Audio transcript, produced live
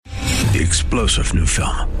The explosive new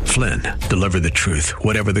film, Flynn, deliver the truth,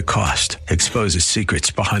 whatever the cost. Exposes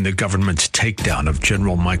secrets behind the government's takedown of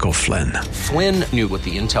General Michael Flynn. Flynn knew what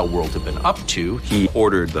the intel world had been up to. He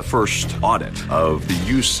ordered the first audit of the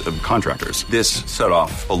use of contractors. This set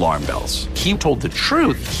off alarm bells. He told the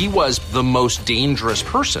truth. He was the most dangerous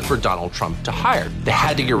person for Donald Trump to hire. They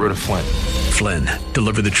had to get rid of Flynn. Flynn,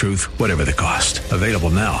 deliver the truth, whatever the cost. Available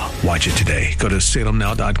now. Watch it today. Go to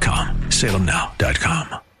salemnow.com.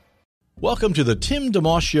 salemnow.com. Welcome to the Tim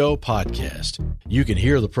DeMoss Show podcast. You can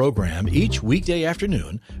hear the program each weekday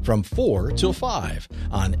afternoon from 4 till 5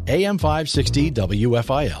 on AM 560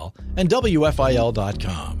 WFIL and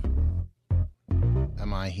WFIL.com.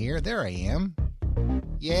 Am I here? There I am.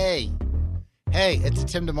 Yay. Hey, it's the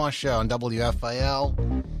Tim DeMoss Show on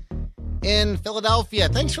WFIL in Philadelphia.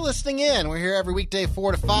 Thanks for listening in. We're here every weekday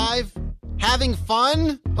 4 to 5, having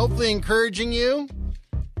fun, hopefully encouraging you,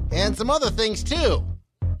 and some other things too.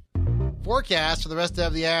 Forecast for the rest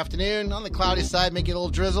of the afternoon. On the cloudy side, make it a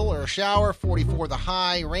little drizzle or a shower. 44 the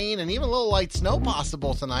high, rain, and even a little light snow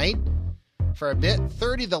possible tonight for a bit.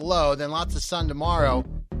 30 the low, then lots of sun tomorrow,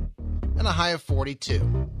 and a high of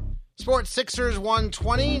 42. Sports Sixers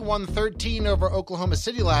 120, 113 over Oklahoma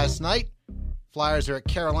City last night. Flyers are at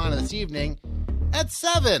Carolina this evening at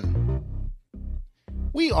 7.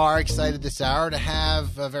 We are excited this hour to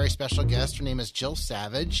have a very special guest. Her name is Jill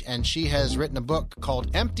Savage, and she has written a book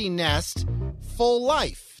called Empty Nest, Full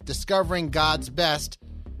Life, Discovering God's Best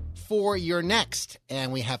for Your Next.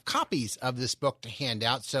 And we have copies of this book to hand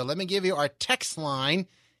out. So let me give you our text line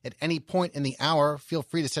at any point in the hour. Feel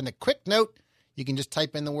free to send a quick note. You can just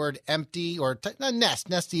type in the word empty or nest.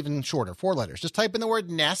 Nest even shorter, 4 letters. Just type in the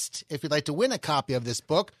word nest if you'd like to win a copy of this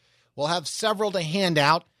book. We'll have several to hand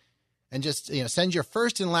out. And just send your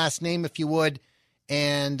first and last name, if you would,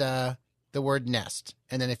 and the word nest.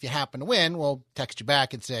 And then if you happen to win, we'll text you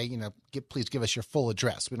back and say, please give us your full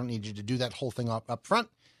address. We don't need you to do that whole thing up front.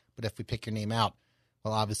 But if we pick your name out,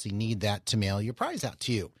 we'll obviously need that to mail your prize out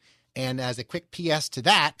to you. And as a quick PS to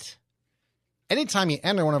that, anytime you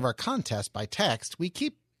enter one of our contests by text, we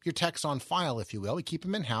keep your text on file, if you will. We keep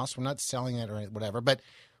them in-house. We're not selling it or whatever. But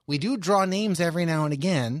we do draw names every now and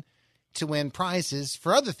again to win prizes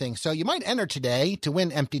for other things. So you might enter today to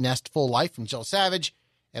win Empty Nest Full Life from Jill Savage.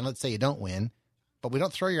 And let's say you don't win, but we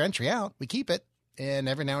don't throw your entry out. We keep it. And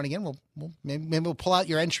every now and again, maybe we'll pull out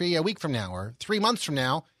your entry a week from now or 3 months from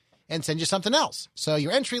now and send you something else. So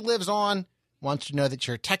your entry lives on. Want you to know that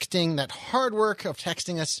you're texting. That hard work of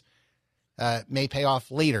texting us may pay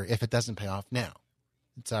off later if it doesn't pay off now.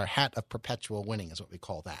 It's our hat of perpetual winning is what we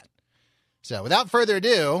call that. So without further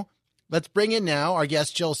ado, let's bring in now our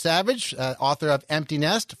guest, Jill Savage, author of Empty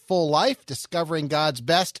Nest, Full Life, Discovering God's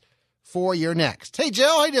Best for Your Next. Hey, Jill,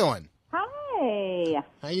 how you doing? Hi.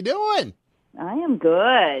 How you doing? I am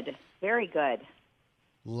good. Very good.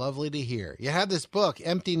 Lovely to hear. You have this book,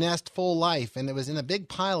 Empty Nest, Full Life, and it was in a big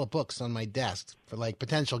pile of books on my desk for,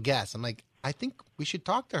 potential guests. I'm like, I think we should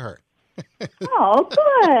talk to her. Oh,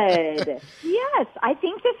 good. Yes, I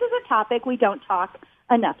think this is a topic we don't talk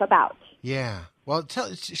enough about. Yeah. Well,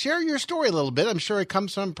 share your story a little bit. I'm sure it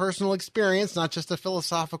comes from personal experience, not just a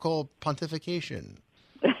philosophical pontification.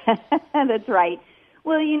 That's right.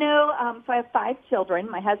 Well, so I have 5 children.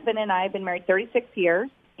 My husband and I have been married 36 years.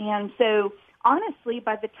 And so, honestly,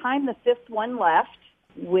 by the time the 5th one left,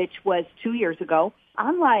 which was 2 years ago,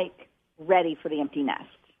 I'm ready for the empty nest.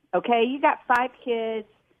 Okay? You got 5 kids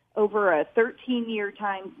over a 13-year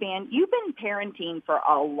time span. You've been parenting for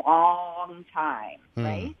a long time,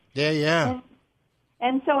 right? Yeah.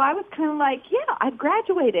 And so I was kind of I've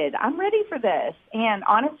graduated. I'm ready for this. And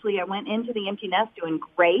honestly, I went into the empty nest doing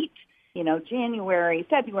great. January,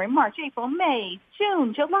 February, March, April, May,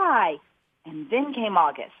 June, July. And then came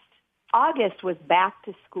August. August was back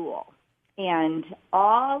to school. And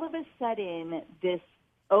all of a sudden, this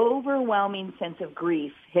overwhelming sense of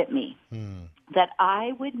grief hit me that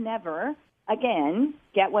I would never, again,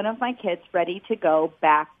 get one of my kids ready to go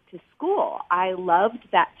back to school. I loved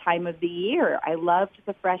that time of the year. I loved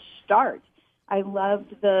the fresh start. I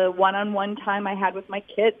loved the one-on-one time I had with my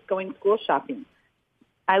kids going school shopping.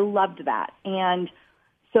 I loved that. And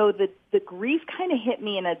so the grief kind of hit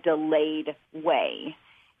me in a delayed way.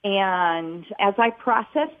 And as I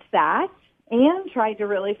processed that and tried to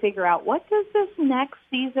really figure out what does this next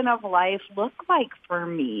season of life look like for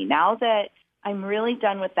me now that I'm really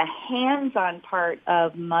done with the hands-on part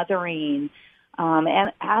of mothering.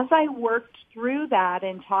 And as I worked through that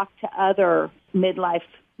and talked to other midlife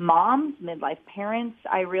moms, midlife parents,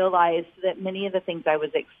 I realized that many of the things I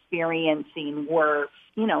was experiencing were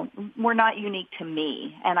not unique to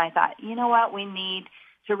me. And I thought, you know what, we need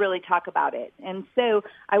to really talk about it. And so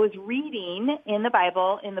I was reading in the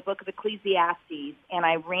Bible, in the book of Ecclesiastes, and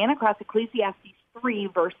I ran across Ecclesiastes 3,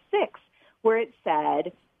 verse 6, where it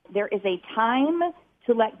said, there is a time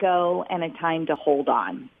to let go and a time to hold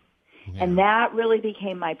on. Yeah. And that really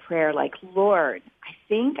became my prayer, like, Lord, I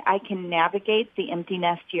think I can navigate the empty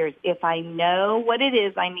nest years if I know what it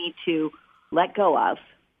is I need to let go of.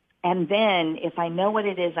 And then if I know what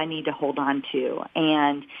it is I need to hold on to.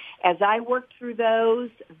 And as I worked through those,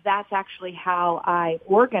 that's actually how I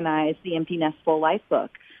organize the Empty Nest Full Life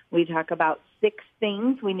book. We talk about 6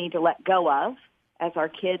 things we need to let go of as our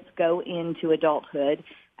kids go into adulthood.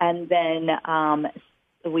 And then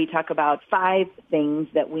we talk about 5 things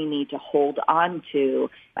that we need to hold on to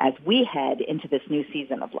as we head into this new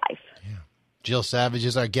season of life. Yeah. Jill Savage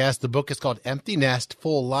is our guest. The book is called Empty Nest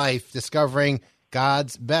Full Life, Discovering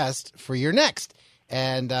God's Best for Your Next.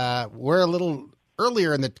 And we're a little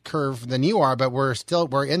earlier in the curve than you are, but we're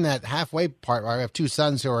in that halfway part. I have 2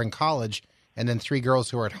 sons who are in college and then 3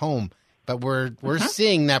 girls who are at home. But we're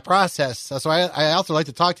seeing that process. So I also like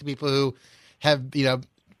to talk to people who have,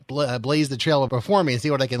 blaze the trail before me and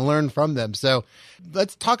see what I can learn from them. So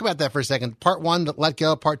let's talk about that for a second. Part 1, let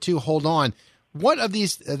go. Part 2, hold on. What of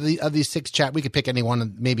these 6 we could pick any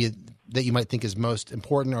one maybe that you might think is most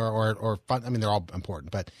important or fun? I mean, they're all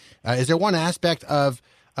important, but is there one aspect of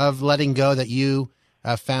letting go that you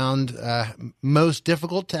found most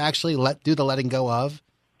difficult to actually do the letting go of?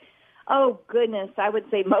 Oh, goodness, I would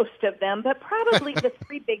say most of them, but probably the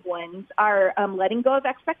 3 big ones are letting go of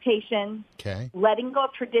expectations, letting go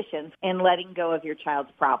of traditions, and letting go of your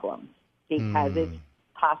child's problems. Because it's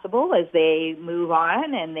possible as they move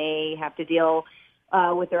on and they have to deal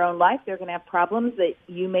with their own life, they're going to have problems that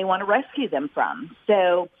you may want to rescue them from.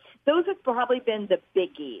 So those have probably been the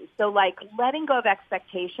biggies. So like letting go of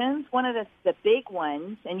expectations, one of the big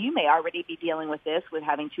ones, and you may already be dealing with this with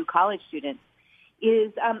having 2 college students,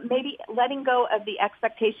 is maybe letting go of the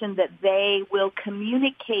expectation that they will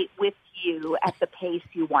communicate with you at the pace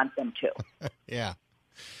you want them to. Yeah.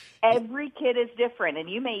 Every kid is different, and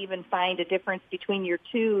you may even find a difference between your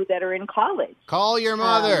 2 that are in college. Call your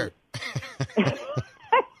mother.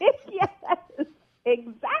 Yes,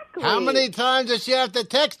 exactly. How many times does she have to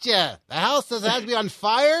text you? The house does have to be on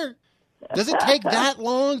fire? Does it take that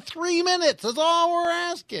long? 3 minutes is all we're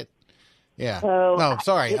asking. Yeah. So no,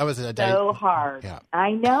 sorry. I was so hard. Yeah.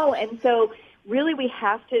 I know. And so really we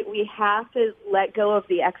have to let go of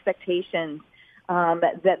the expectations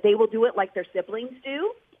that they will do it like their siblings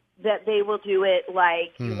do, that they will do it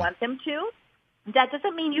like you want them to. That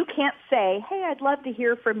doesn't mean you can't say, hey, I'd love to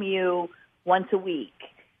hear from you once a week.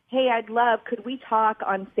 Hey, could we talk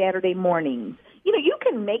on Saturday mornings? You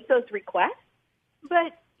can make those requests,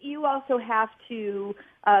 but you also have to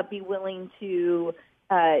be willing to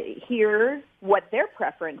hear what their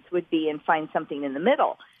preference would be and find something in the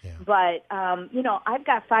middle. Yeah. But, I've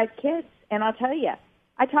got 5 kids, and I'll tell you,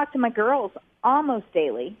 I talk to my girls almost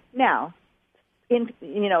daily. Now, to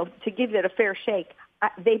give it a fair shake,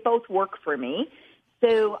 they both work for me.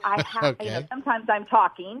 So I have, sometimes I'm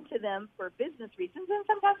talking to them for business reasons, and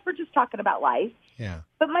sometimes we're just talking about life. Yeah.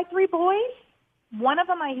 But my 3 boys, one of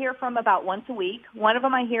them I hear from about once a week. One of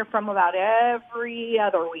them I hear from about every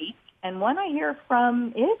other week. And one I hear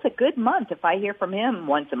from, it's a good month if I hear from him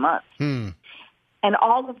once a month. And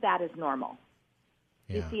all of that is normal.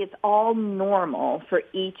 Yeah. You see, it's all normal for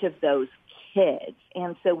each of those kids.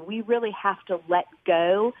 And so we really have to let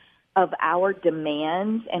go of our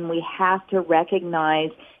demands, and we have to recognize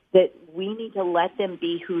that we need to let them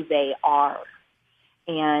be who they are,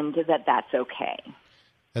 and that's okay.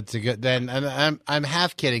 That's a good. Then I'm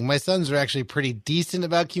half kidding. My sons are actually pretty decent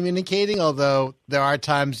about communicating, although there are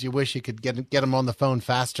times you wish you could get them on the phone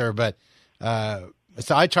faster. But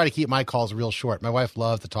so I try to keep my calls real short. My wife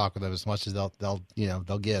loves to talk with them as much as they'll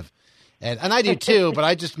give, and I do too. But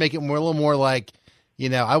I just make it a little more like.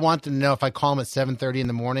 I want them to know if I call them at 7:30 in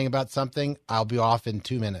the morning about something, I'll be off in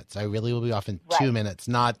 2 minutes. I really will be off in 2 minutes.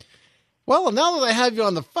 Not, well, now that I have you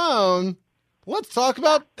on the phone, let's talk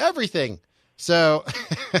about everything. So,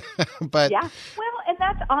 but. Yeah, well, and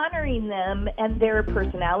that's honoring them and their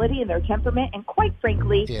personality and their temperament and, quite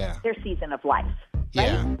frankly, their season of life.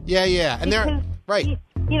 Right? Yeah. And because, they're, right.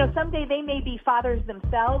 Someday they may be fathers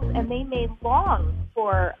themselves, and they may long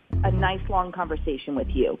for a nice, long conversation with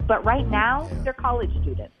you. But right now, they're college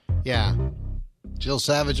students. Yeah. Jill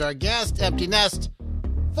Savage, our guest. Empty Nest,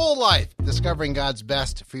 Full Life, Discovering God's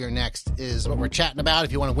Best for Your Next is what we're chatting about.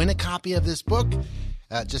 If you want to win a copy of this book,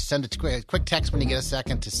 just send a quick text when you get a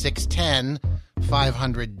second to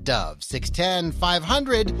 610-500-DOVE.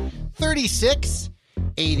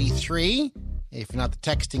 610-500-3683. If you're not the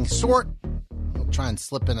texting sort, try and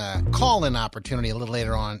slip in a call-in opportunity a little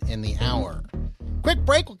later on in the hour. Quick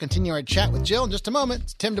break. We'll continue our chat with Jill in just a moment.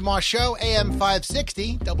 It's Tim DeMoss Show, AM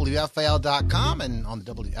 560, WFIL.com, and on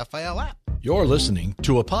the WFIL app. You're listening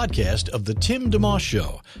to a podcast of The Tim DeMoss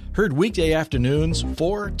Show, heard weekday afternoons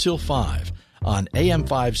 4 till 5 on AM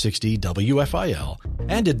 560 WFIL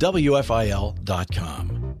and at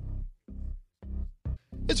WFIL.com.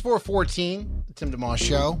 It's 4:14, The Tim DeMoss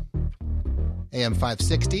Show, AM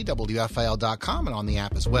 560, WFIL.com, and on the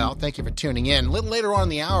app as well. Thank you for tuning in. A little later on in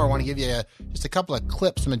the hour, I want to give you just a couple of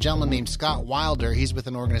clips from a gentleman named Scott Wilder. He's with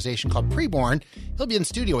an organization called Preborn. He'll be in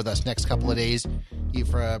studio with us next couple of days.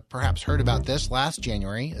 You've perhaps heard about this last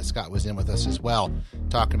January. Scott was in with us as well,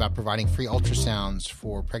 talking about providing free ultrasounds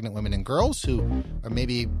for pregnant women and girls who are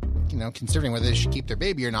maybe, considering whether they should keep their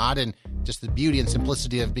baby or not, and just the beauty and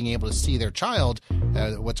simplicity of being able to see their child,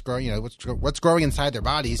 what's growing inside their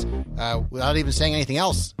bodies, without even saying anything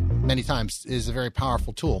else. Many times is a very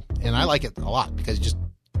powerful tool, and I like it a lot because just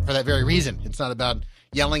for that very reason, it's not about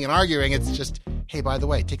yelling and arguing. It's just, hey, by the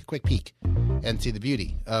way, take a quick peek and see the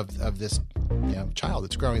beauty of this child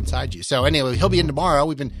that's growing inside you. So anyway, he'll be in tomorrow.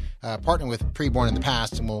 We've been partnering with Preborn in the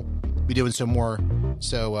past, and we'll be doing some more.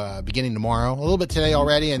 So beginning tomorrow, a little bit today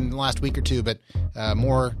already, and the last week or two, but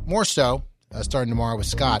more so starting tomorrow with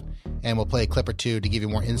Scott, and we'll play a clip or two to give you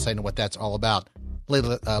more insight into what that's all about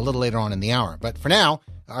a little later on in the hour. But for now,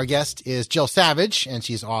 our guest is Jill Savage, and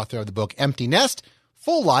she's author of the book Empty Nest,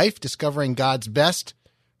 Full Life, Discovering God's Best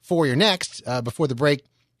for Your Next. Before the break,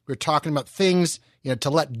 we were talking about things to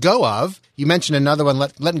let go of. You mentioned another one,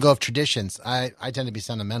 letting go of traditions. I tend to be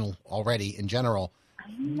sentimental already in general.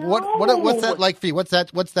 What's that like for you? What's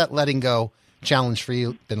that letting go challenge for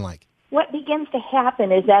you been like? What begins to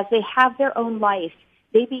happen is as they have their own life,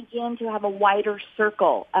 they begin to have a wider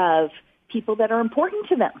circle of people that are important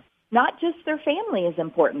to them. Not just their family is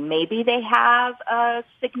important. Maybe they have a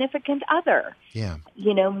significant other. Yeah.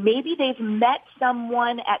 Maybe they've met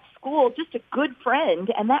someone at school, just a good friend,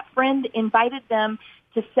 and that friend invited them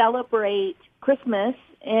to celebrate Christmas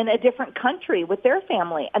in a different country with their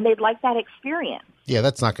family, and they'd like that experience. Yeah,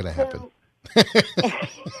 that's not going to happen.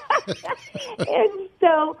 And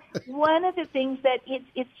so one of the things that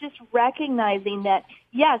it's just recognizing that,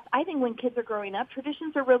 yes, I think when kids are growing up,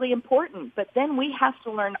 traditions are really important, but then we have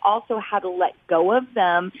to learn also how to let go of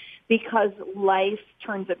them because life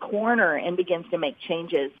turns a corner and begins to make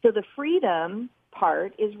changes. So the freedom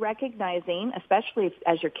part is recognizing, especially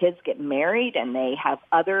as your kids get married and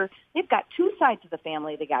they've got two sides of the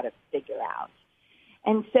family they got to figure out.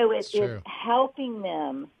 And so it's helping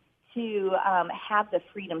them to have the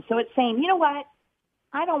freedom. So it's saying, you know what,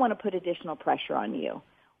 I don't want to put additional pressure on you.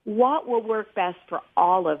 What will work best for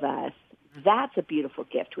all of us? That's a beautiful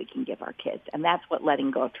gift we can give our kids, and that's what letting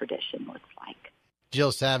go of tradition looks like.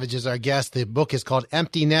 Jill Savage is our guest. The book is called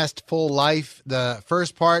Empty Nest, Full Life. The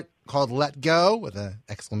first part called Let Go, with an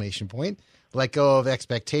exclamation point. Let go of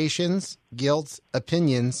expectations, guilt,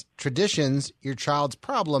 opinions, traditions, your child's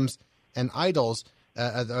problems, and idols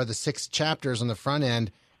are the 6 chapters on the front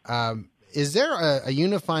end. Is there a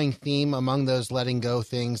unifying theme among those letting go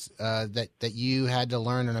things that you had to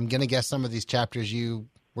learn? And I'm going to guess some of these chapters you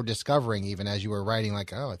were discovering even as you were writing,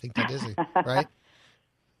 like, oh, I think that is it, right?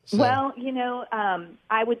 So. Well,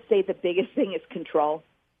 I would say the biggest thing is control.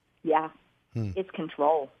 Yeah, It's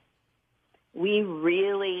control. We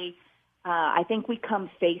really, I think we come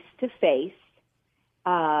face to face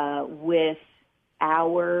with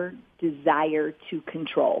our desire to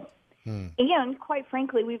control. And quite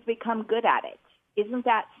frankly, we've become good at it. Isn't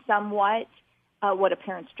that somewhat what a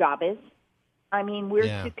parent's job is? I mean, we're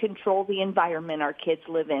to control the environment our kids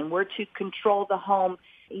live in. We're to control the home,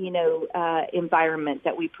 environment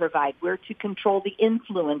that we provide. We're to control the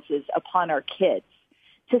influences upon our kids.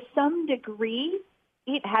 To some degree,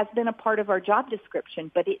 it has been a part of our job description,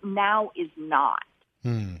 but it now is not.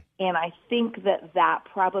 And I think that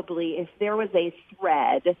probably, if there was a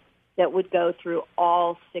thread that would go through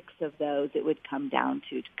all 6 of those, it would come down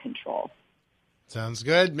to control. Sounds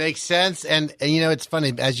good. Makes sense. And it's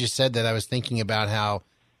funny, as you said that, I was thinking about how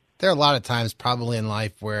there are a lot of times probably in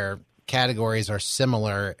life where categories are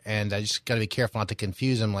similar, and I just got to be careful not to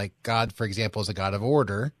confuse them. Like God, for example, is a God of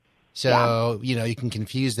order. So, you can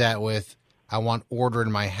confuse that with, I want order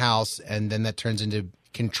in my house, and then that turns into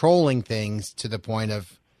controlling things to the point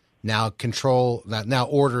of now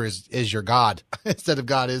order is your God instead of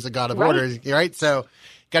God is a God of order, right? So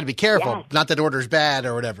got to be careful. Yes. Not that order is bad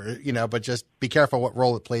or whatever, but just be careful what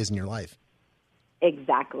role it plays in your life.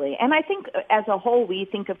 Exactly. And I think as a whole, we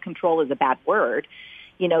think of control as a bad word.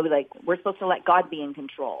 Like we're supposed to let God be in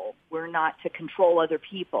control. We're not to control other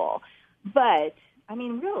people. But I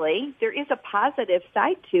mean, really, there is a positive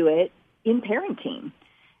side to it in parenting.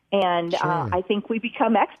 And I think we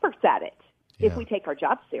become experts at it if we take our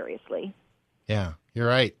job seriously. Yeah, you're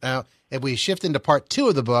right. Now, if we shift into part 2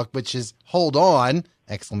 of the book, which is Hold On, !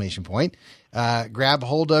 Grab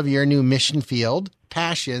hold of your new mission field,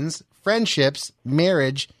 passions, friendships,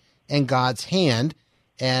 marriage, and God's hand.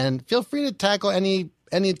 And feel free to tackle any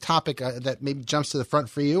topic that maybe jumps to the front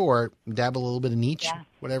for you, or dabble a little bit in each,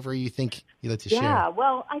 whatever you think you'd like to share. Yeah,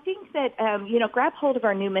 well, I think that, grab hold of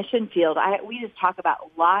our new mission field. We just talk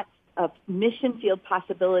about lots of mission field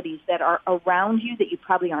possibilities that are around you that you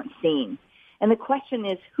probably aren't seeing. And the question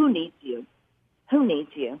is, who needs you? Who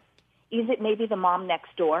needs you? Is it maybe the mom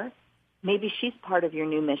next door? Maybe she's part of your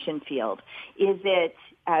new mission field. Is it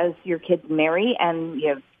as your kids marry and you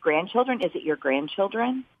have grandchildren? Is it your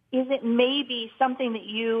grandchildren? Is it maybe something that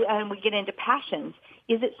and we get into passions,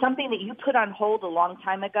 is it something that you put on hold a long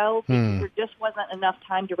time ago because there just wasn't enough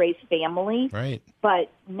time to raise family? Right.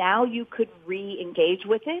 But now you could re-engage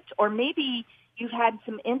with it? Or maybe you've had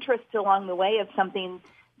some interest along the way of something,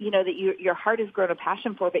 that your heart has grown a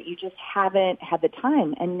passion for, but you just haven't had the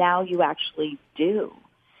time, and now you actually do.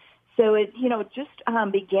 So,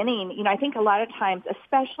 beginning, I think a lot of times,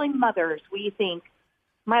 especially mothers, we think,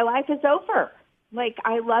 my life is over. Like,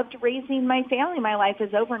 I loved raising my family. My life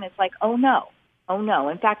is over. And it's like, oh, no. Oh, no.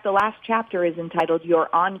 In fact, the last chapter is entitled Your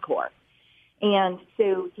Encore. And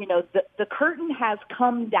so, the curtain has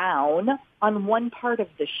come down on one part of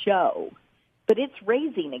the show, but it's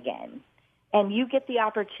raising again. And you get the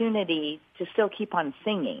opportunity to still keep on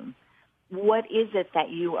singing. What is it that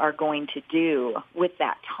you are going to do with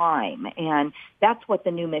that time? And that's what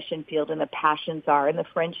the new mission field and the passions are and the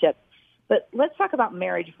friendships. But let's talk about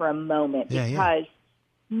marriage for a moment because,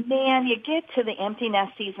 man, you get to the empty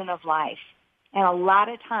nest season of life, and a lot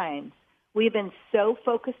of times we've been so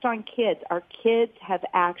focused on kids. Our kids have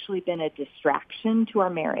actually been a distraction to our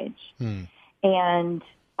marriage. And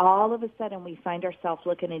all of a sudden we find ourselves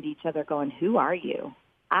looking at each other going, who are you?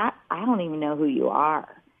 I don't even know who you are.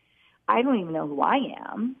 I don't even know who I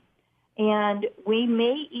am. And we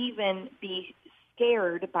may even be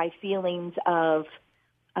scared by feelings of,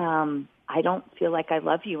 I don't feel like I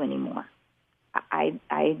love you anymore. I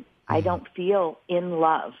don't feel in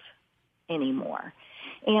love anymore.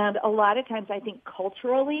 And a lot of times I think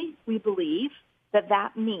culturally we believe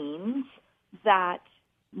that means that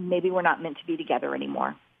maybe we're not meant to be together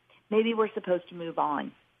anymore. Maybe we're supposed to move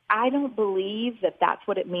on. I don't believe that that's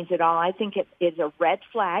what it means at all. I think it is a red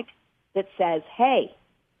flag that says, hey,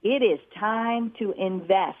 it is time to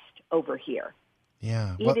invest over here.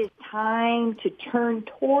 Yeah. It is time to turn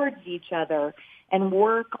towards each other and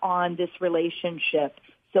work on this relationship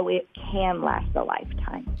so it can last a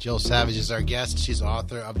lifetime. Jill Savage is our guest. She's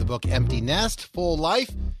author of the book Empty Nest, Full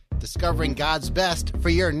Life, Discovering God's Best for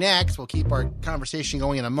Your Next. We'll keep our conversation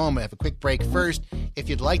going in a moment. Have a quick break first. If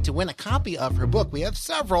you'd like to win a copy of her book, we have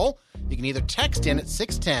several. You can either text in at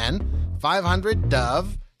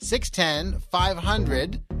 610-500-DOVE,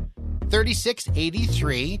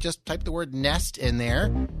 610-500-3683. Just type the word nest in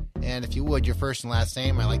there. And if you would, your first and last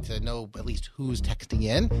name. I'd like to know at least who's texting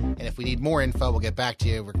in. And if we need more info, we'll get back to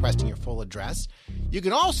you requesting your full address. You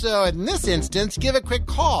can also, in this instance, give a quick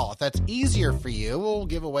call. If that's easier for you, we'll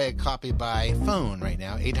give away a copy by phone right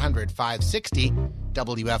now.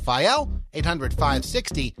 800-560-WFIL,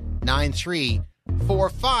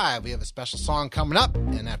 800-560-9345. We have a special song coming up.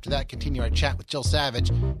 And after that, continue our chat with Jill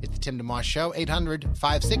Savage. It's the Tim DeMoss Show,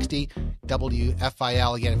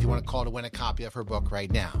 800-560-WFIL. Again, if you want to call to win a copy of her book right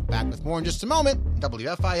now. Back with more in just a moment.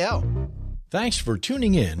 WFIL. Thanks for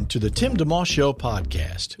tuning in to the Tim DeMoss Show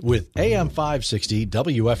podcast with AM 560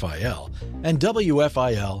 WFIL and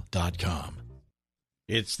WFIL.com.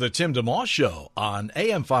 It's the Tim DeMoss Show on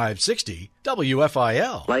AM 560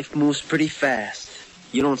 WFIL. Life moves pretty fast.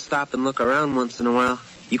 You don't stop and look around once in a while,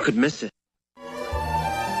 you could miss it.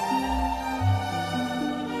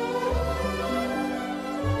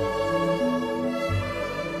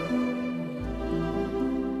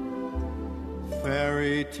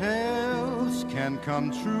 Fairy tales can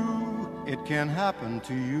come true, it can happen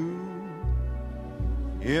to you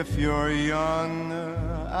if you're young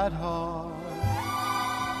at heart.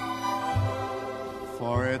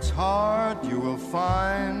 For it's hard, you will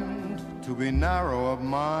find, to be narrow of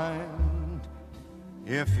mind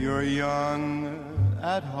if you're young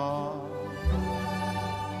at heart.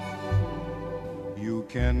 You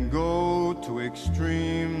can go to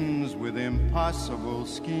extremes with impossible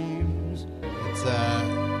schemes. It's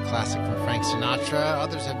a classic from Frank Sinatra.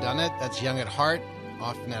 Others have done it. That's Young at Heart.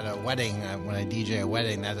 Often at a wedding, when I DJ a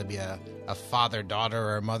wedding, that would be a father-daughter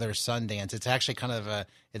or a mother-son dance. It's actually kind of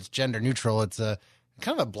it's gender neutral. It's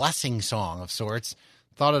kind of a blessing song of sorts.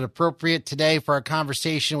 Thought it appropriate today for our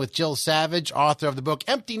conversation with Jill Savage, author of the book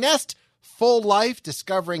Empty Nest, Full Life,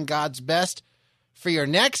 Discovering God's Best for Your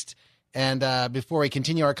Next. And before we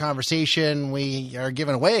continue our conversation, we are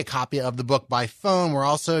giving away a copy of the book by phone. We're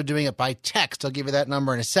also doing it by text. I'll give you that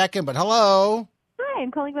number in a second, but hello. Hi,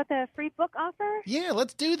 I'm calling about the free book offer. Yeah,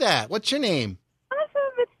 let's do that. What's your name? Awesome.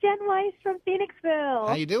 It's Jen Weiss from Phoenixville.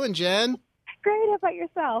 How you doing, Jen? Great. How about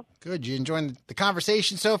yourself? Good. You enjoying the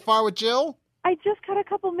conversation so far with Jill? I just got a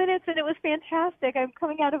couple minutes, and it was fantastic. I'm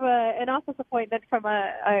coming out of an office appointment from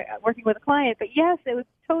working with a client, but yes, it was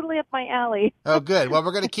totally up my alley. Oh, good. Well,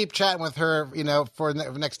 we're going to keep chatting with her, for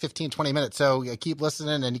the next 15, 20 minutes, so keep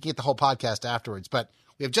listening, and you get the whole podcast afterwards. But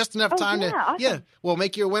we have just enough time awesome. We'll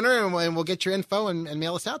make you a winner, and we'll get your info and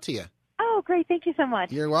mail us out to you. Oh, great. Thank you so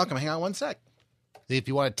much. You're welcome. Hang on one sec. If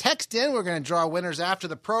you want to text in, we're going to draw winners after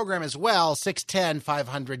the program as well,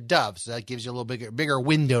 610-500-DOVE. So that gives you a little bigger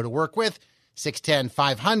window to work with.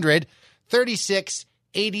 610-500,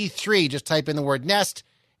 3683. Just type in the word nest,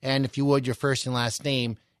 and if you would, your first and last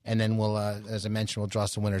name, and then we'll, as I mentioned, we'll draw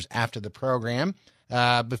some winners after the program.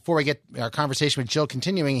 Before we get our conversation with Jill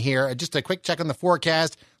continuing here, just a quick check on the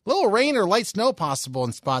forecast. A little rain or light snow possible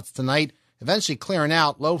in spots tonight, eventually clearing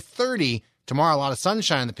out. Low 30. Tomorrow, a lot of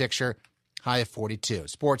sunshine in the picture. High of 42.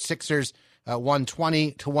 Sports Sixers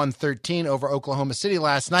 120 to 113 over Oklahoma City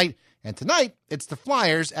last night. And tonight, it's the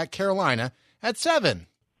Flyers at Carolina at 7.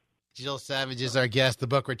 Jill Savage is our guest. The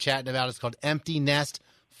book we're chatting about is called Empty Nest,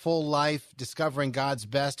 Full Life, Discovering God's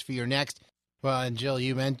Best for Your Next. Well, and Jill,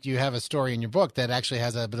 you have a story in your book that actually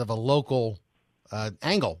has a bit of a local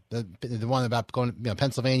angle. The one about going to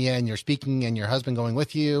Pennsylvania and you're speaking and your husband going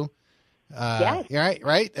with you. Yes.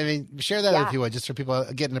 Right? I mean, share that if you would, just so people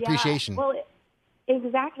get an appreciation. Well,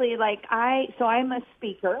 exactly. So I'm a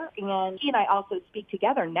speaker, and he and I also speak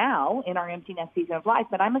together now in our Empty Nest season of life,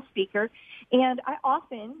 but I'm a speaker. And I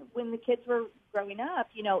often, when the kids were growing up,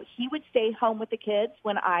 he would stay home with the kids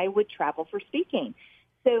when I would travel for speaking.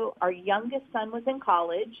 So our youngest son was in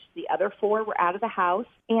college. The other 4 were out of the house.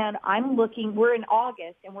 And we're in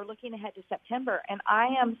August, and we're looking ahead to September. And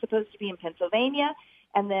I am supposed to be in Pennsylvania,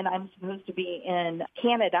 and then I'm supposed to be in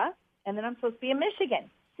Canada, and then I'm supposed to be in Michigan.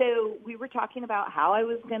 So we were talking about how I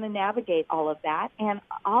was going to navigate all of that. And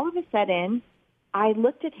all of a sudden, I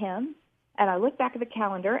looked at him, and I looked back at the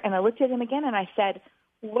calendar, and I looked at him again, and I said,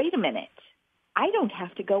 wait a minute. I don't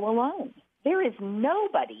have to go alone. There is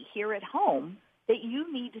nobody here at home that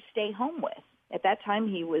you need to stay home with. At that time,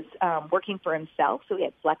 he was working for himself, so he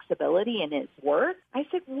had flexibility in his work. I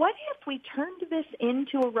said, what if we turned this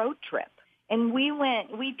into a road trip? And we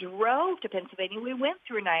drove to Pennsylvania. We went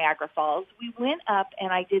through Niagara Falls. We went up,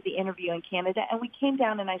 and I did the interview in Canada, and we came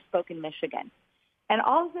down, and I spoke in Michigan. And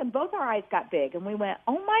all of a sudden, both our eyes got big, and we went,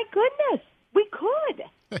 oh, my goodness, we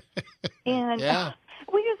could. And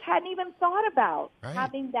we just hadn't even thought about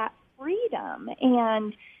having that freedom.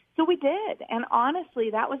 And so we did. And honestly,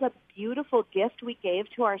 that was a beautiful gift we gave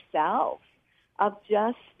to ourselves of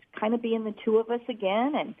just kind of being the two of us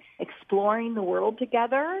again and exploring the world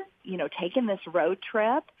together, taking this road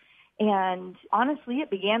trip. And honestly, it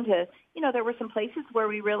began to, there were some places where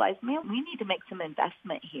we realized, man, we need to make some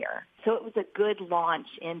investment here. So it was a good launch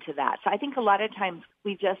into that. So I think a lot of times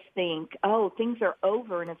we just think, oh, things are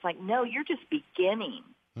over. And it's like, no, you're just beginning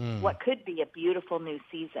what could be a beautiful new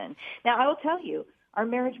season. Now, I will tell you, our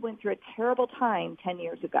marriage went through a terrible time 10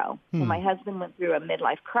 years ago. So my husband went through a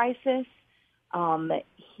midlife crisis.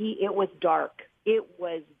 It was dark. It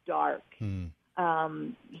was dark.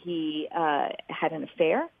 He had an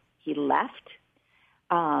affair. He left.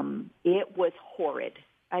 It was horrid.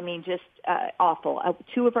 I mean, just awful.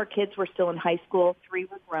 2 of our kids were still in high school. 3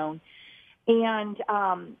 were grown. And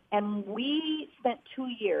we spent 2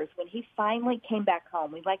 years when he finally came back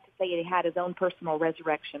home. We like to say he had his own personal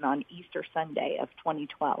resurrection on Easter Sunday of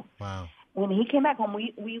 2012. Wow. When he came back home,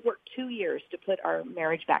 we worked 2 years to put our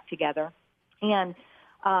marriage back together. And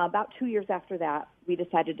about 2 years after that, we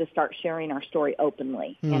decided to start sharing our story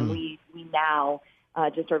openly. And we now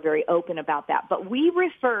just are very open about that. But we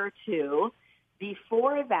refer to,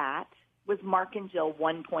 before that, was Mark and Jill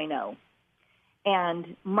 1.0.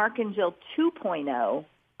 And Mark and Jill 2.0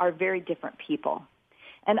 are very different people.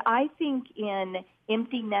 And I think in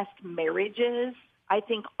empty nest marriages, I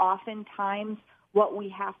think oftentimes what we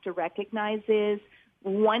have to recognize is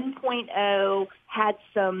 1.0 had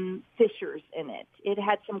some fissures in it. It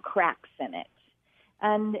had some cracks in it.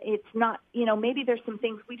 And it's not, maybe there's some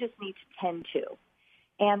things we just need to tend to.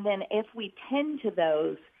 And then if we tend to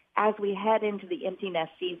those, as we head into the empty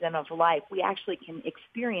nest season of life, we actually can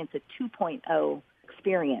experience a 2.0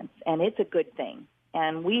 experience, and it's a good thing.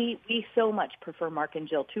 And we so much prefer Mark and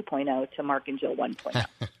Jill 2.0 to Mark and Jill 1.0.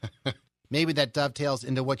 Maybe that dovetails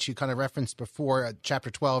into what you kind of referenced before, Chapter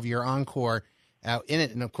 12, your encore in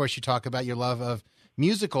it. And, of course, you talk about your love of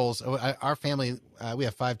musicals. Our family, we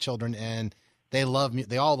have 5 children, and they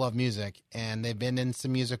all love music. And they've been in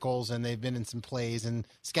some musicals, and they've been in some plays and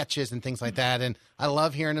sketches and things like that. And I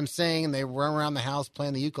love hearing them sing, and they run around the house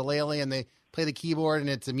playing the ukulele, and they play the keyboard, and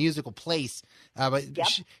it's a musical place. But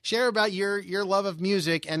share about your love of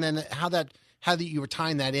music, and then how you were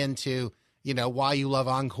tying that into, why you love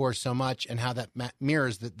encore so much, and how that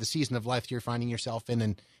mirrors the season of life you're finding yourself in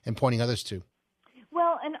and pointing others to.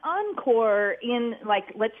 Well, an encore in,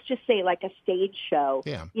 let's just say a stage show,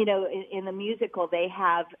 in the musical, they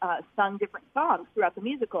have sung different songs throughout the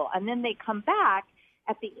musical, and then they come back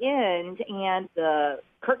at the end, and the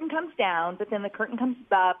curtain comes down, but then the curtain comes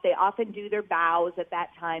up. They often do their bows at that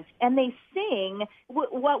time, and they sing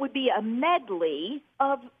what would be a medley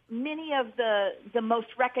of many of the most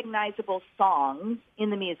recognizable songs in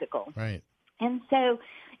the musical. Right. And so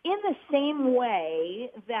in the same way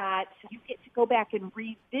that you get to go back and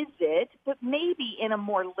revisit, but maybe in a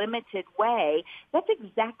more limited way, that's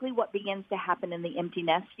exactly what begins to happen in the empty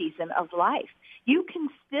nest season of life. You can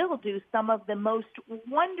still do some of the most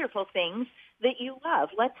wonderful things that you love.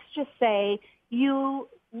 Let's just say you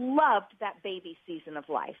loved that baby season of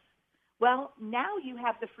life. Well, now you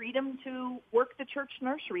have the freedom to work the church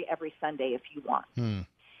nursery every Sunday if you want.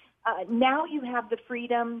 Now you have the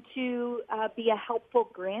freedom to be a helpful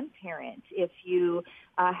grandparent if you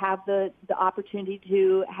have the opportunity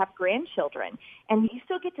to have grandchildren. And you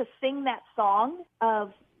still get to sing that song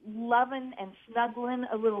of loving and snuggling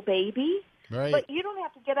a little baby, right. But you don't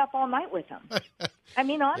have to get up all night with them. I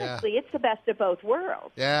mean, honestly, It's the best of both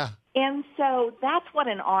worlds. Yeah. And so that's what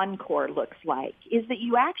an encore looks like, is that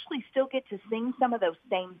you actually still get to sing some of those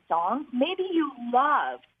same songs. Maybe you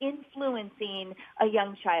love influencing a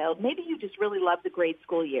young child. Maybe you just really love the grade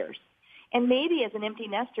school years. And maybe as an empty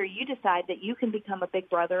nester, you decide that you can become a big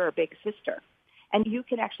brother or big sister. And you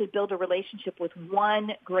can actually build a relationship with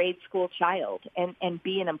one grade school child and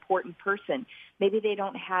be an important person. Maybe they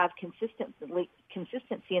don't have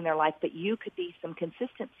consistency in their life, but you could be some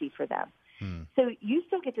consistency for them. So you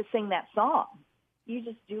still get to sing that song. You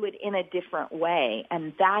just do it in a different way,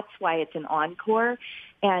 and that's why it's an encore.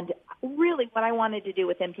 And really what I wanted to do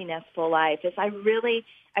with Empty Nest Full Life is I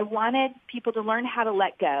wanted people to learn how to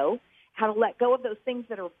let go of those things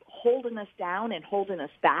that are holding us down and holding us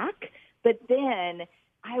back. But then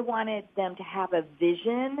I wanted them to have a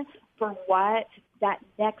vision for what that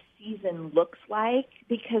next season looks like,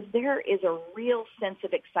 because there is a real sense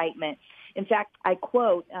of excitement. In fact, I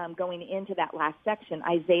quote, going into that last section,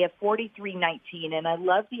 Isaiah 43:19, and I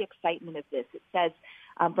love the excitement of this. It says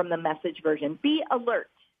from the Message version, "Be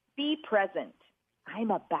alert, be present.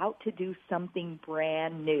 I'm about to do something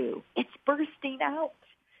brand new. It's bursting out.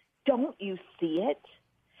 Don't you see it?"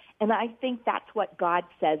 And I think that's what God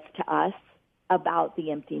says to us about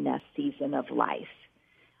the empty nest season of life.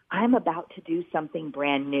 I'm about to do something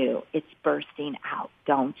brand new. It's bursting out.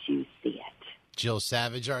 Don't you see it? Jill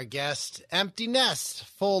Savage, our guest. Empty Nest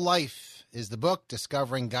Full Life is the book,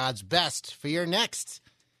 discovering God's best for your next.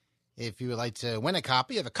 If you would like to win a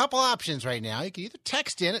copy, you have a couple options right now. You can either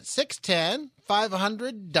text in at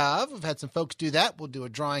 610-500-DOVE. We've had some folks do that. We'll do a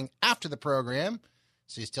drawing after the program.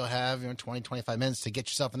 So you still have 20, 25 minutes to get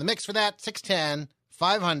yourself in the mix for that.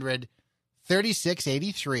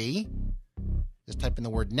 610-500-3683. Just type in the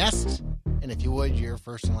word nest. And if you would, your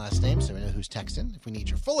first and last name, so we know who's texting. If we need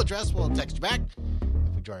your full address, we'll text you back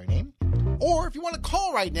if we draw your name. Or if you want to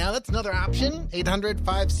call right now, that's another option.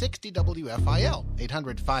 800-560-WFIL.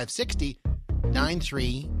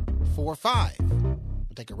 800-560-9345.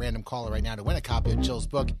 We'll take a random caller right now to win a copy of Jill's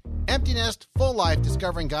book, Empty Nest Full Life,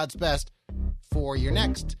 Discovering God's Best for Your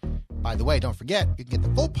Next. By the way, don't forget, you can get the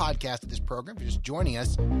full podcast of this program if you're just joining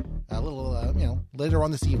us a little, later on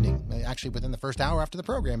this evening. Actually, within the first hour after the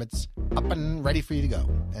program, it's up and ready for you to go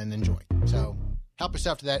and enjoy. So help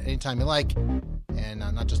yourself to that anytime you like, and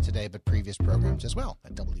not just today, but previous programs as well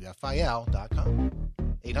at WFIL.com.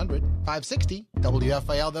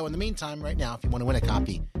 800-560-WFIL, though, in the meantime, right now, if you want to win a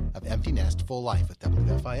copy of Empty Nest Full Life with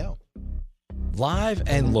WFIL. Live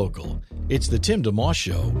and local. It's the Tim DeMoss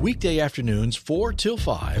Show, weekday afternoons 4 till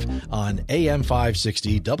 5 on AM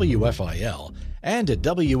 560 WFIL and at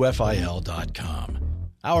WFIL.com.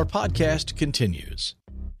 Our podcast continues.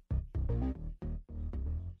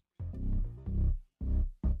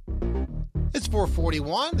 It's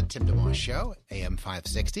 4:41, the Tim DeMoss Show, AM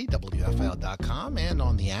 560, WFIL.com, and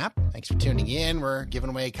on the app. Thanks for tuning in. We're giving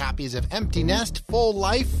away copies of Empty Nest Full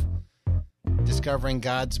Life. Discovering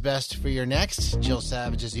God's Best for Your Next. Jill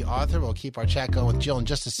Savage is the author. We'll keep our chat going with Jill in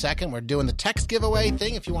just a second. We're doing the text giveaway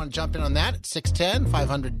thing. If you want to jump in on that, it's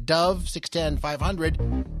 610-500-DOVE,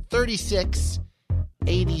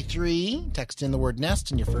 610-500-3683. Text in the word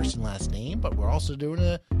nest and your first and last name. But we're also doing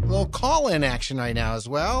a little call-in action right now as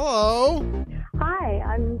well. Hello. Hi,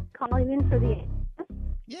 I'm calling in for the...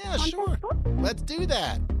 Yeah, sure. Let's do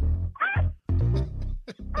that.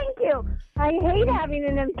 Thank you. I hate having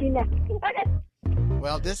an empty nest.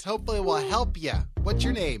 Well, this hopefully will help you. What's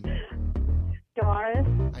your name? Doris.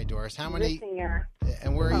 Hi, Doris. How many? Rissinger.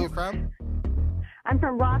 And where are you from? I'm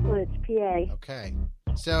from Rockledge, PA. Okay.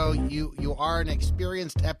 So you are an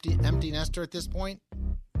experienced empty nester at this point?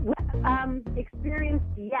 Experienced,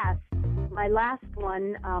 yes. My last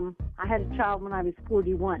one, I had a child when I was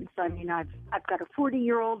 41. So, I mean, I've got a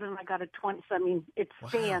 40-year-old and I got a 20. So, I mean, it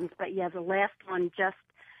spans. Wow. But, yeah, the last one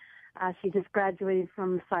she just graduated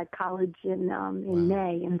from Psych College in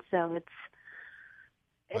May. And so it's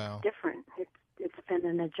different. It's been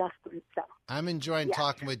an adjustment. So I'm enjoying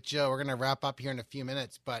talking with Jill. We're going to wrap up here in a few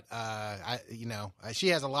minutes, but she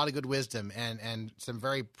has a lot of good wisdom and some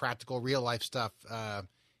very practical, real life stuff,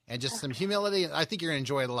 and just some humility. I think you're going to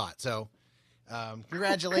enjoy it a lot. So,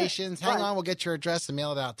 congratulations! Hang on, we'll get your address and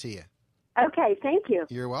mail it out to you. Okay, thank you.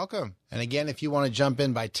 You're welcome. And again, if you want to jump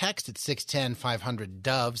in by text, it's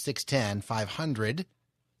 610-500-DOVE,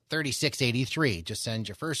 610-500-3683. Just send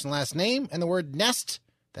your first and last name and the word nest.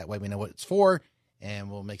 That way we know what it's for, and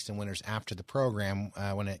we'll make some winners after the program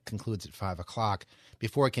when it concludes at 5 o'clock.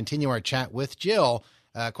 Before we continue our chat with Jill,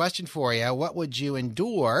 question for you. What would you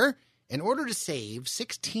endure in order to save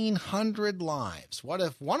 1,600 lives? What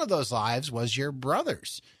if one of those lives was your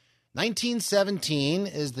brother's? 1917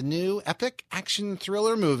 is the new epic action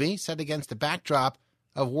thriller movie set against the backdrop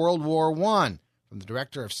of World War I. From the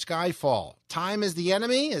director of Skyfall. Time is the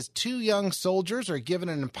enemy as two young soldiers are given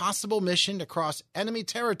an impossible mission to cross enemy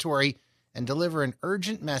territory and deliver an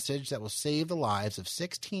urgent message that will save the lives of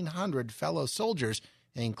 1,600 fellow soldiers,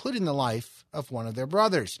 including the life of one of their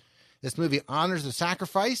brothers. This movie honors the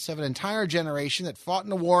sacrifice of an entire generation that fought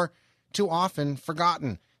in a war too often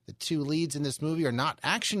forgotten. The two leads in this movie are not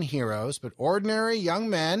action heroes, but ordinary young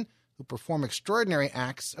men who perform extraordinary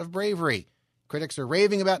acts of bravery. Critics are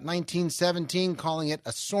raving about 1917, calling it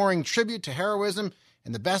a soaring tribute to heroism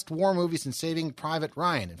and the best war movie since Saving Private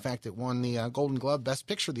Ryan. In fact, it won the Golden Globe Best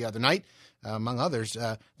Picture the other night, among others.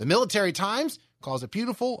 The Military Times calls it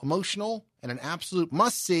beautiful, emotional, and an absolute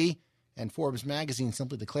must-see, and Forbes magazine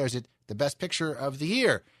simply declares it the best picture of the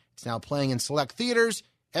year. It's now playing in select theaters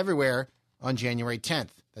everywhere on January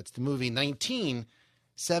 10th. That's the movie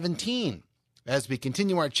 1917. As we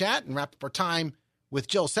continue our chat and wrap up our time with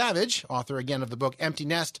Jill Savage, author again of the book Empty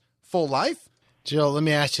Nest, Full Life. Jill, let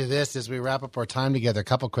me ask you this as we wrap up our time together. A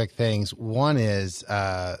couple quick things. One is,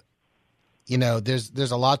 there's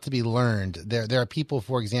a lot to be learned. There are people,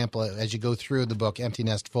 for example, as you go through the book Empty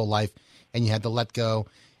Nest, Full Life, and you had the let go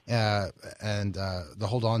and the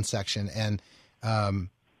hold on section, and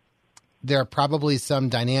there are probably some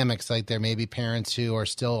dynamics, like there may be parents who are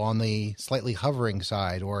still on the slightly hovering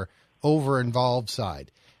side or over-involved side.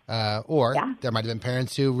 There might have been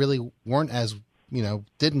parents who really weren't as,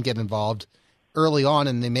 didn't get involved early on,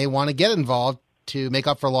 and they may want to get involved to make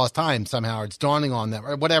up for lost time somehow, or it's dawning on them,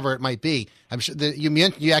 or whatever it might be. I'm sure that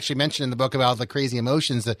you actually mentioned in the book about the crazy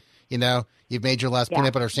emotions that, you've made your last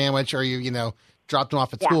peanut butter sandwich, or you dropped them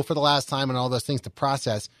off at school for the last time, and all those things to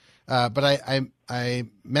process. But I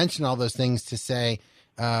mention all those things to say,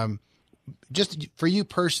 just for you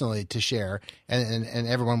personally to share, and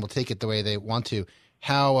everyone will take it the way they want to,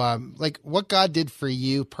 how, what God did for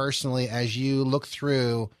you personally as you look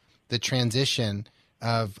through the transition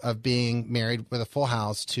of being married with a full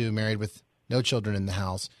house to married with no children in the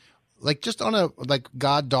house, just on a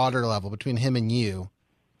God-daughter level between him and you,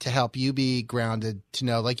 to help you be grounded, to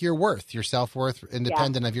know your worth, your self-worth,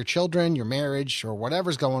 independent of your children, your marriage, or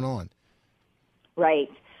whatever's going on. Right.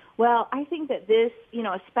 Well, I think that this,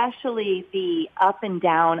 especially the up and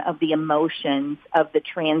down of the emotions of the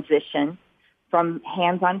transition from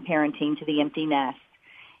hands-on parenting to the empty nest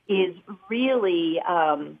is really,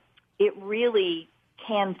 it really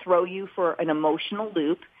can throw you for an emotional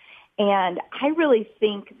loop. And I really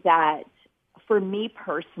think that for me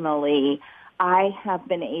personally, I have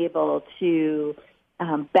been able to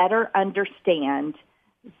better understand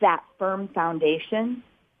that firm foundation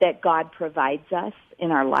that God provides us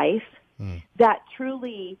in our life, that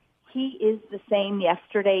truly he is the same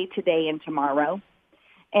yesterday, today, and tomorrow.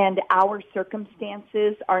 And our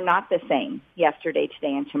circumstances are not the same yesterday,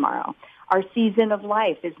 today, and tomorrow. Our season of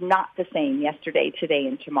life is not the same yesterday, today,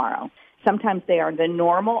 and tomorrow. Sometimes they are the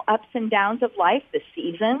normal ups and downs of life, the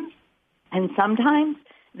seasons, and sometimes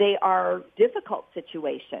they are difficult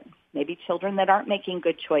situations, maybe children that aren't making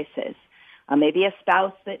good choices, maybe a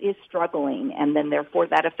spouse that is struggling, and then therefore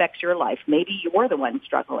that affects your life. Maybe you're the one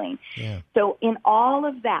struggling. Yeah. So in all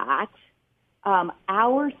of that,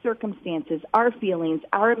 our circumstances, our feelings,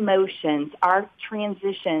 our emotions, our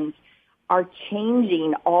transitions are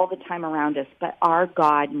changing all the time around us, but our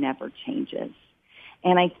God never changes.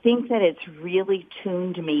 And I think that it's really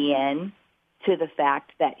tuned me in to the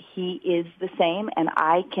fact that he is the same, and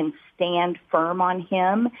I can stand firm on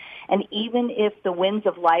him. And even if the winds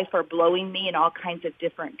of life are blowing me in all kinds of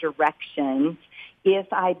different directions,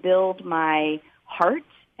 if I build my heart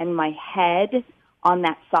and my head on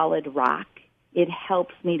that solid rock, it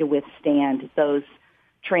helps me to withstand those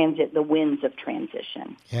the winds of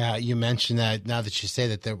transition. Yeah, you mentioned that now that you say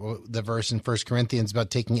that the verse in 1 Corinthians about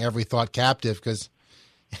taking every thought captive, because,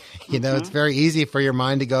 it's very easy for your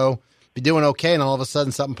mind to go, be doing okay, and all of a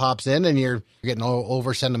sudden something pops in and you're getting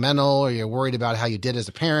over sentimental, or you're worried about how you did as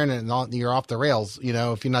a parent, and you're off the rails,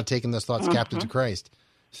 if you're not taking those thoughts captive to Christ.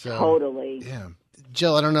 So, totally. Yeah.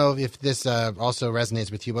 Jill, I don't know if this also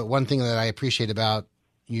resonates with you, but one thing that I appreciate about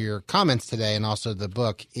your comments today and also the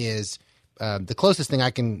book is the closest thing I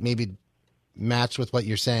can maybe match with what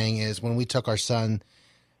you're saying is when we took our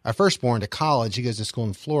firstborn to college. He goes to school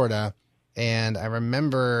in Florida. And I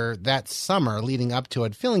remember that summer leading up to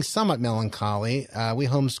it, feeling somewhat melancholy. We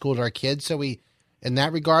homeschooled our kids. So in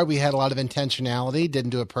that regard, we had a lot of intentionality.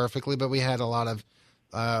 Didn't do it perfectly, but we had a lot of,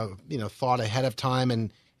 thought ahead of time.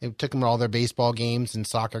 And it took them to all their baseball games and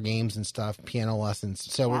soccer games and stuff, piano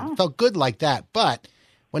lessons. So It felt good like that. But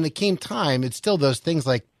when it came time, it's still those things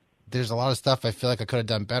like there's a lot of stuff I feel like I could have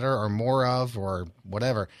done better or more of or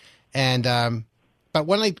whatever. And but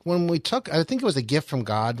when we took, I think it was a gift from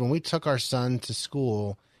God, when we took our son to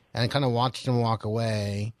school and kind of watched him walk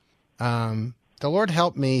away, the Lord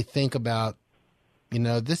helped me think about,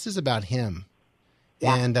 this is about him.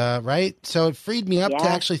 Yeah. And, right. So it freed me up to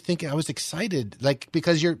actually think. I was excited,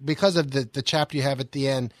 because of the chapter you have at the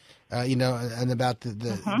end, and about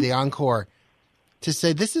the encore, to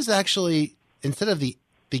say this is actually, instead of the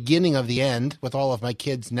beginning of the end with all of my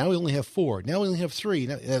kids, now we only have 4. Now we only have 3.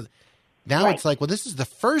 Now It's like, well, this is the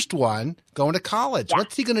first one going to college. Yeah.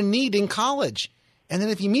 What's he going to need in college? And then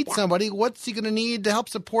if you meet somebody, what's he going to need to help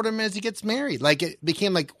support him as he gets married? It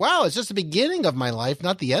became wow, it's just the beginning of my life,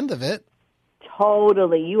 not the end of it.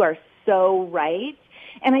 Totally. You are so right.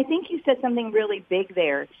 And I think you said something really big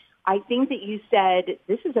there. I think that you said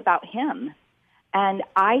this is about him. And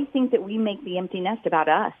I think that we make the empty nest about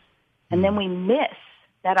us. And then we miss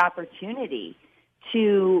that opportunity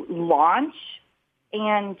to launch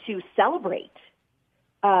and to celebrate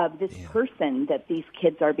this person that these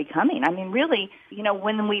kids are becoming. I mean, really,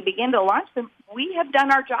 when we begin to launch them, we have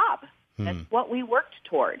done our job. That's what we worked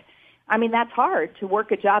toward. I mean, that's hard to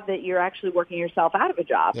work a job that you're actually working yourself out of a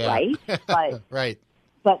job, right? But, right.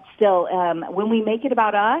 But still, when we make it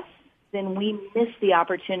about us, then we miss the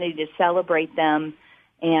opportunity to celebrate them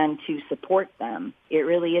and to support them. It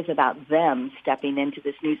really is about them stepping into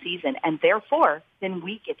this new season, and therefore, then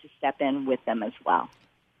we get to step in with them as well.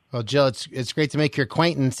 Well, Jill, it's great to make your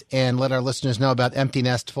acquaintance and let our listeners know about Empty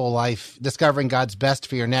Nest, Full Life, discovering God's best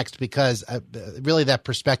for your next, because really that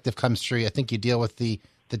perspective comes through. I think you deal with the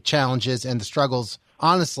challenges and the struggles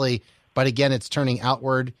honestly, but again, it's turning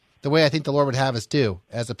outward the way I think the Lord would have us do,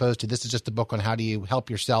 as opposed to this is just a book on how do you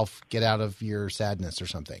help yourself get out of your sadness or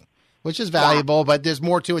something, which is valuable, but there's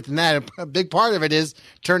more to it than that. A big part of it is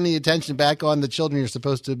turning the attention back on the children you're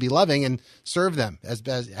supposed to be loving and serve them as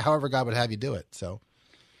however God would have you do it. So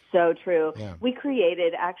true. Yeah. We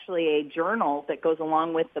created actually a journal that goes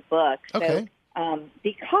along with the book. Okay. So,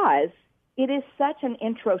 because it is such an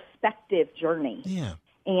introspective journey. Yeah.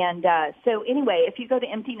 And so anyway, if you go to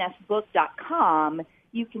EmptyNestBook.com,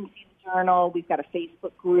 you can see the journal. We've got a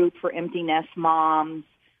Facebook group for Empty Nest moms.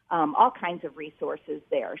 All kinds of resources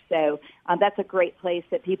there. So that's a great place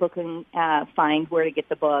that people can find where to get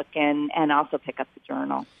the book and also pick up the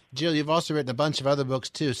journal. Jill, you've also written a bunch of other books,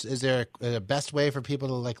 too. So is there a best way for people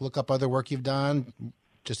to look up other work you've done?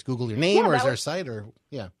 Just Google your name, or is there a site?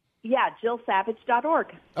 Yeah,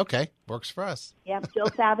 JillSavage.org. Okay, works for us. Yeah,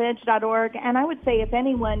 JillSavage.org. And I would say if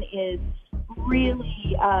anyone is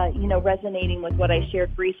really, resonating with what I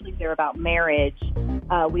shared briefly there about marriage,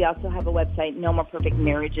 we also have a website,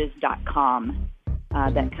 NoMorePerfectMarriages.com,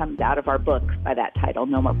 that comes out of our book by that title,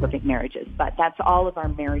 No More Perfect Marriages. But that's all of our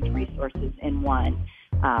marriage resources in one.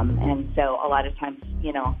 And so a lot of times,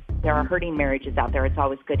 there are hurting marriages out there. It's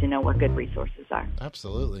always good to know where good resources are.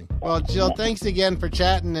 Absolutely. Well, Jill, thanks again for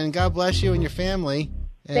chatting, and God bless you and your family.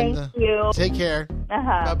 And, Thank you. Take care.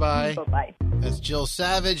 Bye-bye. Bye-bye. That's Jill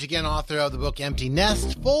Savage, again, author of the book Empty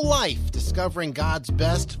Nest, Full Life, Discovering God's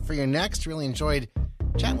Best for Your Next. Really enjoyed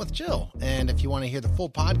chatting with Jill. And if you want to hear the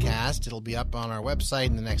full podcast, it'll be up on our website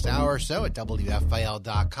in the next hour or so at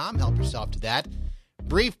WFIL.com. Help yourself to that.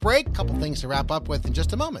 Brief break, couple things to wrap up with in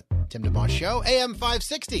just a moment. Tim DeMoss Show, AM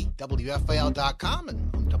 560, WFIL.com,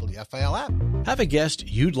 and on the WFIL app. Have a guest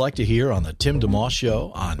you'd like to hear on the Tim DeMoss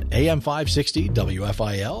Show on AM 560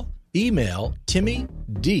 WFIL? Email Timmy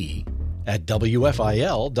D at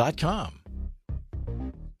WFIL.com.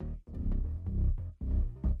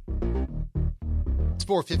 It's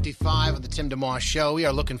 4:55 of the Tim DeMoss Show. We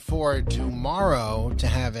are looking forward tomorrow to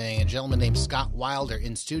having a gentleman named Scott Wilder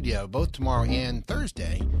in studio, both tomorrow and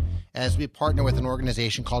Thursday, as we partner with an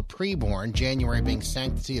organization called Preborn, January being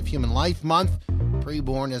Sanctity of Human Life Month.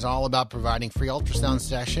 Preborn is all about providing free ultrasound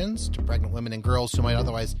sessions to pregnant women and girls who might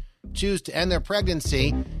otherwise choose to end their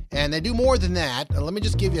pregnancy, and they do more than that. Let me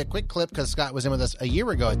just give you a quick clip, because Scott was in with us a year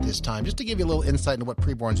ago at this time, just to give you a little insight into what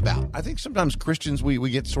Preborn's about. I think sometimes Christians, we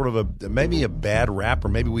get sort of maybe a bad rap, or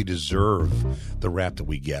maybe we deserve the rap that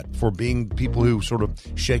we get for being people who sort of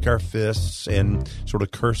shake our fists and sort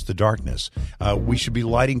of curse the darkness. We should be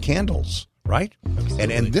lighting candles. Right?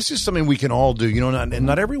 And this is something we can all do.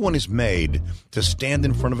 Not everyone is made to stand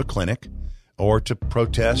in front of a clinic or to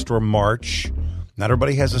protest or march. Not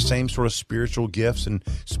everybody has the same sort of spiritual gifts and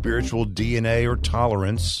spiritual DNA or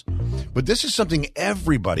tolerance. But this is something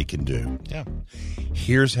everybody can do. Yeah.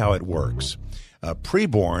 Here's how it works.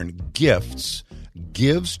 Preborn gives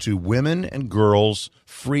to women and girls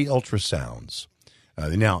free ultrasounds.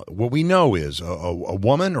 Now, what we know is a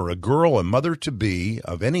woman or a girl, a mother-to-be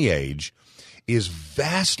of any age, is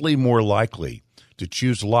vastly more likely to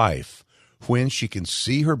choose life when she can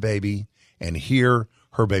see her baby and hear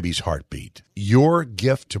her baby's heartbeat. Your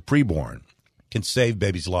gift to Preborn can save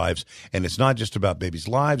babies' lives, and it's not just about babies'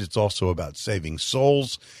 lives, it's also about saving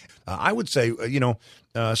souls. I would say,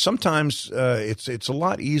 sometimes it's a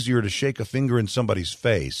lot easier to shake a finger in somebody's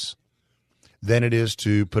face than it is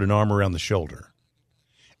to put an arm around the shoulder.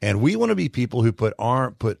 And we want to be people who put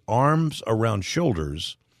arms around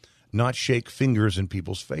shoulders, not shake fingers in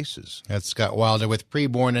people's faces. That's Scott Wilder with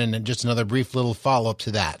Preborn, and just another brief little follow-up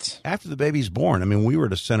to that. After the baby's born, we were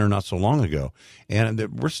at a center not so long ago, and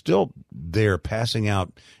we're still there passing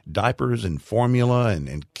out diapers and formula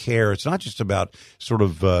and care. It's not just about sort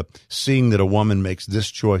of seeing that a woman makes this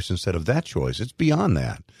choice instead of that choice. It's beyond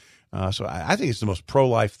that. So I think it's the most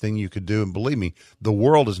pro-life thing you could do, and believe me, the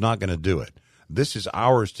world is not going to do it. This is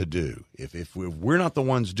ours to do. If we're not the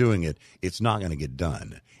ones doing it, it's not going to get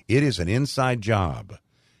done. It is an inside job.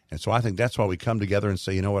 And so I think that's why we come together and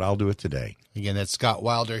say, you know what, I'll do it today. Again, that's Scott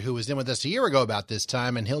Wilder, who was in with us a year ago about this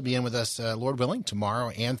time, and he'll be in with us, Lord willing, tomorrow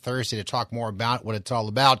and Thursday to talk more about what it's all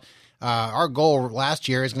about. Our goal last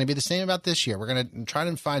year is going to be the same about this year. We're going to try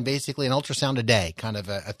to find basically an ultrasound a day, kind of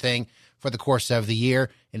a thing for the course of the year.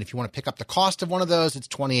 And if you want to pick up the cost of one of those, it's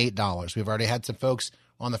 $28. We've already had some folks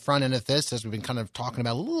on the front end of this, as we've been kind of talking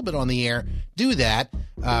about a little bit on the air, do that.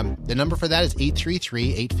 The number for that is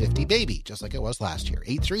 833-850-BABY, just like it was last year.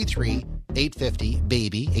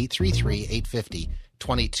 833-850-BABY,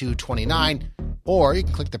 833-850-2229. Or you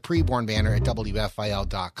can click the Preborn banner at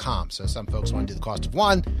WFIL.com. So some folks want to do the cost of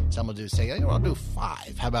one. Some will say, I'll do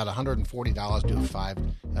 5. How about $140, do a 5,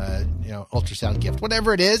 ultrasound gift.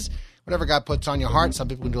 Whatever it is, whatever God puts on your heart. Some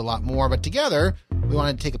people can do a lot more. But together, we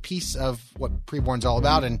want to take a piece of what Preborn's all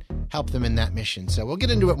about and help them in that mission. So we'll get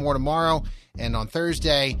into it more tomorrow and on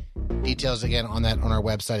Thursday. Details again on that on our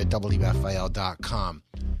website at WFIL.com.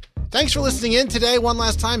 Thanks for listening in today. One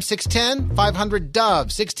last time, 610-500-DOVE,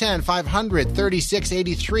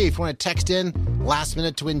 610-500-3683. If you want to text in last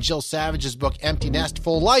minute to win Jill Savage's book, Empty Nest,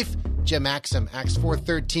 Full Life, Jim Maxim, Acts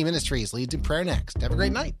 4:13 Ministries, leads in prayer next. Have a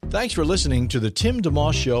great night. Thanks for listening to the Tim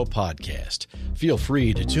DeMoss Show podcast. Feel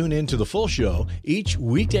free to tune in to the full show each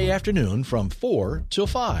weekday afternoon from 4 till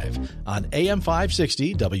 5 on AM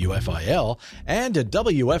 560 WFIL and at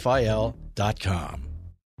WFIL.com.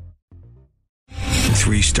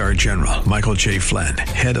 3-star General Michael J. Flynn,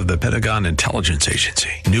 head of the Pentagon Intelligence Agency,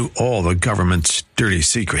 knew all the government's dirty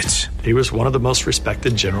secrets. He was one of the most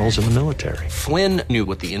respected generals in the military. Flynn knew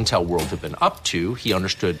what the intel world had been up to. He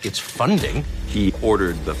understood its funding. He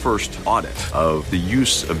ordered the first audit of the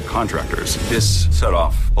use of contractors. This set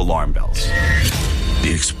off alarm bells. The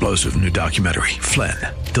explosive new documentary, Flynn,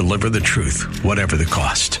 Deliver the Truth, Whatever the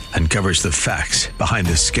Cost, uncovers the facts behind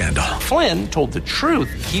this scandal. Flynn told the truth.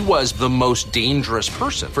 He was the most dangerous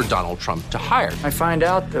person for Donald Trump to hire. I find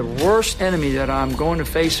out the worst enemy that I'm going to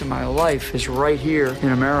face in my life is right here in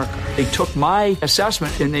America. They took my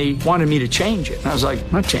assessment and they wanted me to change it. And I was like,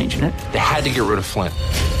 I'm not changing it. They had to get rid of Flynn.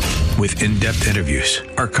 With in-depth interviews,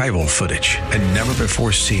 archival footage, and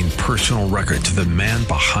never-before-seen personal records of the man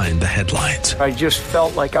behind the headlines. I just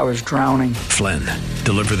felt like I was drowning. Flynn,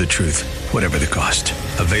 Deliver the Truth, Whatever the Cost.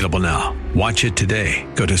 Available now. Watch it today.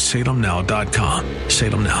 Go to salemnow.com.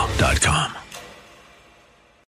 salemnow.com.